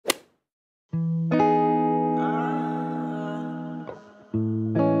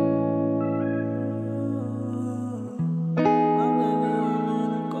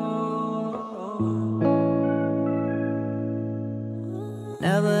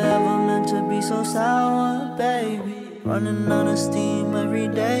to be so sour, baby? Running out of steam every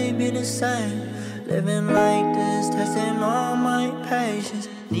day, be the same. Living like this, testing all my patience.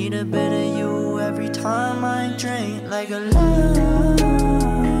 Need a bit of you every time I drink. Like a love,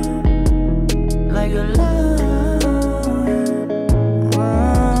 like a love.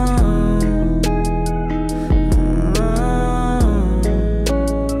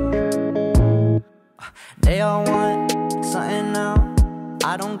 They all want something now.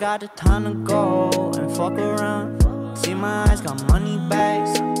 I don't got the time to go and fuck around. See my eyes got money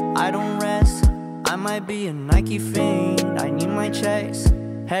bags, I don't rest. I might be a Nike fiend, I need my checks.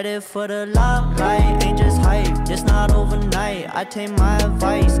 Headed for the limelight, ain't just hype, just not overnight. I take my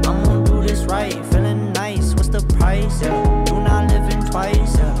advice, I'm gonna do this right. Feeling nice, what's the price? Yeah, do not live in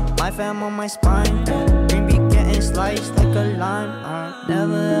twice. Yeah, my fam on my spine, yeah. Green be getting sliced like a lime.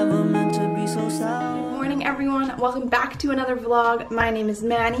 Never ever meant to be so sad. Good morning everyone, welcome back to another vlog. My name is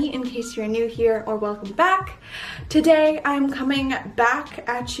Manny, in case you're new here, or welcome back. Today I'm coming back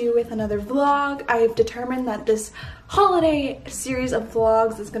at you with another vlog. I've determined that this holiday series of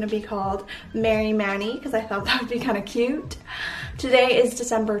vlogs is going to be called Merry Manny because I thought that would be kind of cute. Today is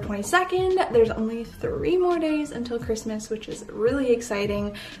December 22nd. There's only 3 more days until Christmas, which is really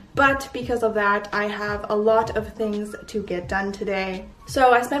exciting, but because of that I have a lot of things to get done today.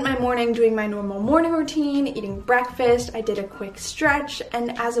 So I spent my morning doing my normal morning routine, eating breakfast, I did a quick stretch,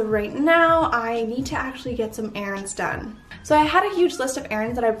 and as of right now I need to actually get some errands done. So I had a huge list of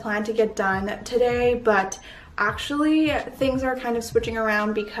errands that I planned to get done today, but actually things are kind of switching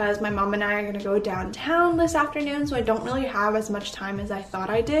around because my mom and I are going to go downtown this afternoon, so I don't really have as much time as I thought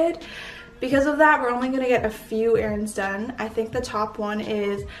I did. Because of that, we're only going to get a few errands done. I think the top one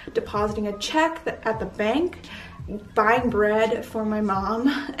is depositing a check at the bank, buying bread for my mom,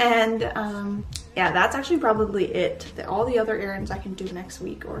 and yeah, that's actually probably it. All the other errands I can do next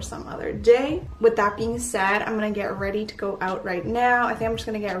week or some other day. With that being said, I'm gonna get ready to go out right now. I think I'm just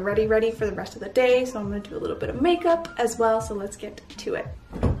gonna get ready for the rest of the day, so I'm gonna do a little bit of makeup as well, so let's get to it.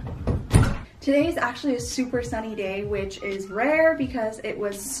 Today is actually a super sunny day, which is rare because it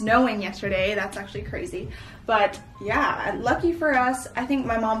was snowing yesterday. That's actually crazy. But yeah, lucky for us, I think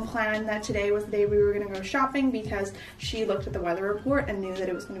my mom planned that today was the day we were gonna go shopping because she looked at the weather report and knew that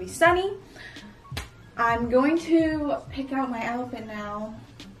it was gonna be sunny. I'm going to pick out my outfit now.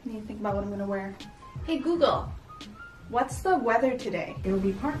 I need to think about what I'm gonna wear. Hey Google, what's the weather today? It will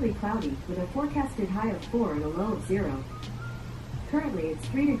be partly cloudy with a forecasted high of 4 and a low of 0. Currently, it's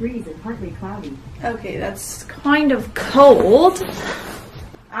 3 degrees and partly cloudy. Okay, that's kind of cold.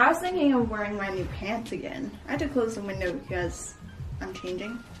 I was thinking of wearing my new pants again. I had to close the window because I'm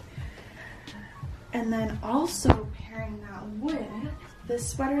changing. And then also pairing that with this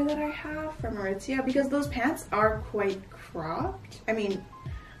sweater that I have from Aritzia, because those pants are quite cropped. I mean,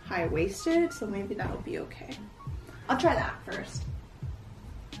 high-waisted, so maybe that'll be okay. I'll try that first.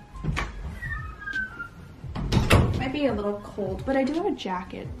 Might be a little cold, but I do have a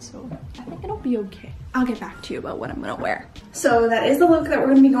jacket, so I think it'll be okay. I'll get back to you about what I'm gonna wear. So that is the look that we're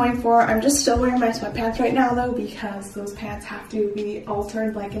gonna be going for. I'm just still wearing my sweatpants right now though, because those pants have to be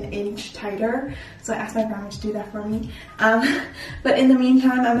altered like an inch tighter. So I asked my grandma to do that for me. But in the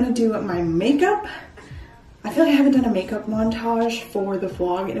meantime, I'm gonna do my makeup. I feel like I haven't done a makeup montage for the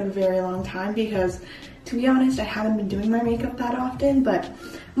vlog in a very long time because, to be honest, I haven't been doing my makeup that often, but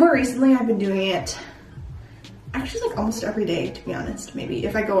more recently I've been doing it actually like almost every day, to be honest, maybe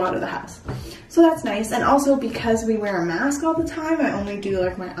if I go out of the house. So that's nice. And also because we wear a mask all the time, I only do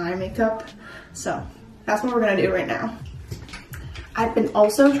like my eye makeup. So that's what we're gonna do right now. I've been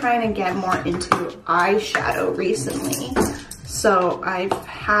also trying to get more into eyeshadow recently. So I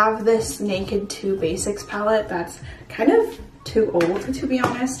have this Naked 2 Basics palette that's kind of too old, to be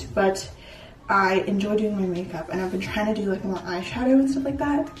honest, but I enjoy doing my makeup and I've been trying to do like more eyeshadow and stuff like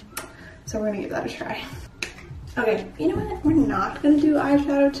that. So we're gonna give that a try. Okay, you know what? We're not gonna do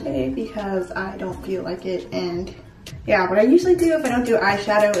eyeshadow today because I don't feel like it, and yeah, what I usually do if I don't do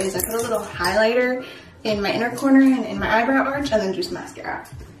eyeshadow is I put a little highlighter in my inner corner and in my eyebrow arch and then do some mascara.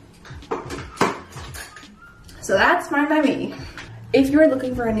 So that's fine by me. If you're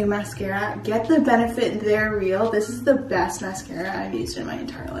looking for a new mascara, get the Benefit They're Real. This is the best mascara I've used in my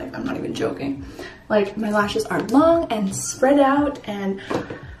entire life. I'm not even joking. Like, my lashes are long and spread out and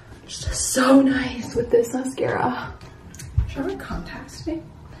just so nice with this mascara. Should I wear contacts today?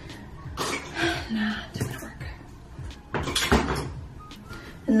 Nah, it's gonna work.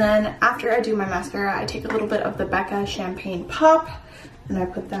 And then after I do my mascara, I take a little bit of the Becca Champagne Pop and I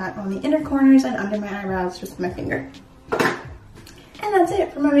put that on the inner corners and under my eyebrows just with my finger. And that's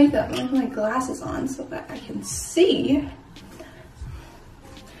it for my makeup. I'm gonna put my glasses on so that I can see.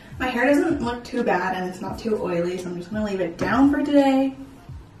 My hair doesn't look too bad and it's not too oily, so I'm just gonna leave it down for today.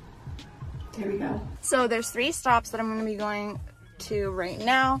 There we go. So there's 3 stops that I'm gonna be going to right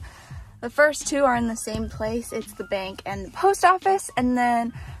now. The first 2 are in the same place. It's the bank and the post office. And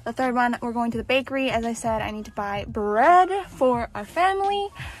then the third one, we're going to the bakery. As I said, I need to buy bread for our family.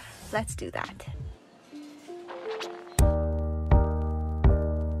 Let's do that.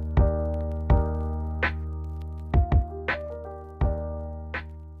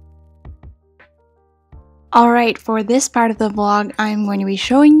 Alright, for this part of the vlog, I'm going to be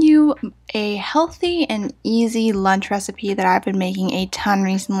showing you a healthy and easy lunch recipe that I've been making a ton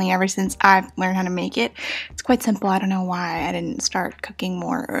recently, ever since I've learned how to make it. It's quite simple. I don't know why I didn't start cooking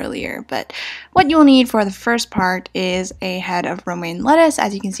more earlier, but what you'll need for the first part is a head of romaine lettuce.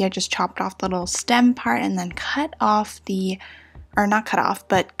 As you can see, I just chopped off the little stem part and then cut the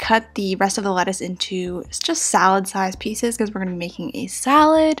rest of the lettuce into just salad-sized pieces because we're going to be making a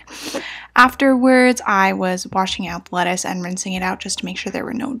salad. Afterwards, I was washing out the lettuce and rinsing it out just to make sure there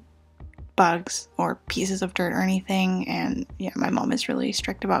were no bugs or pieces of dirt or anything. And yeah, my mom is really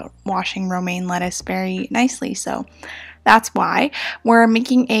strict about washing romaine lettuce very nicely, so that's why. We're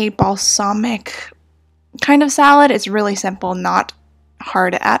making a balsamic kind of salad. It's really simple, not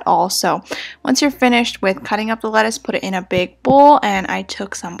hard at all. So once you're finished with cutting up the lettuce, put it in a big bowl, and I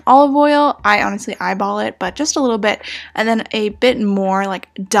took some olive oil. I honestly eyeball it, but just a little bit, and then a bit more, like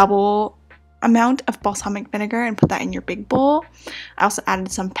double amount of balsamic vinegar, and put that in your big bowl. I also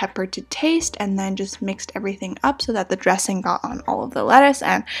added some pepper to taste, and then just mixed everything up so that the dressing got on all of the lettuce.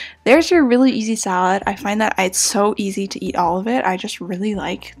 And there's your really easy salad. I find that it's so easy to eat all of it. I just really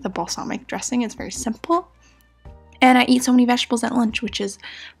like the balsamic dressing. It's very simple. And I eat so many vegetables at lunch, which is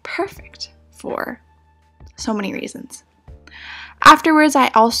perfect for so many reasons. Afterwards, I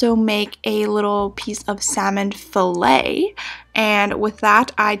also make a little piece of salmon fillet. And with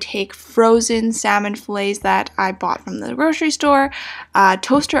that, I take frozen salmon fillets that I bought from the grocery store,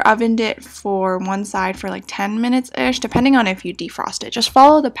 toaster ovened it for one side for like 10 minutes-ish, depending on if you defrost it. Just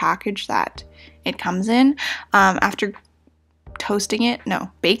follow the package that it comes in. After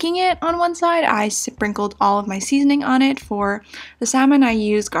baking it on one side, I sprinkled all of my seasoning on it. For the salmon, I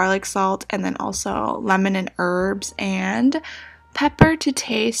used garlic salt and then also lemon and herbs and pepper to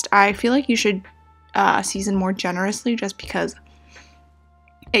taste. I feel like you should season more generously just because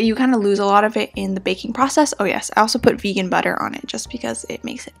you kind of lose a lot of it in the baking process. Oh yes, I also put vegan butter on it just because it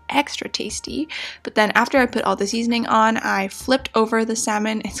makes it extra tasty. But then after I put all the seasoning on, I flipped over the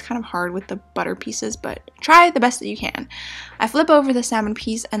salmon. It's kind of hard with the butter pieces, but try the best that you can. I flip over the salmon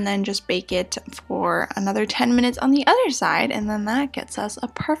piece and then just bake it for another 10 minutes on the other side, and then that gets us a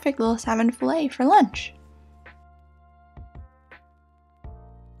perfect little salmon fillet for lunch.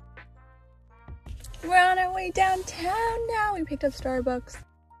 We're on our way downtown now. We picked up Starbucks.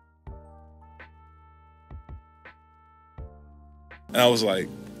 And I was like,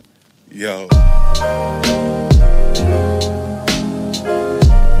 yo.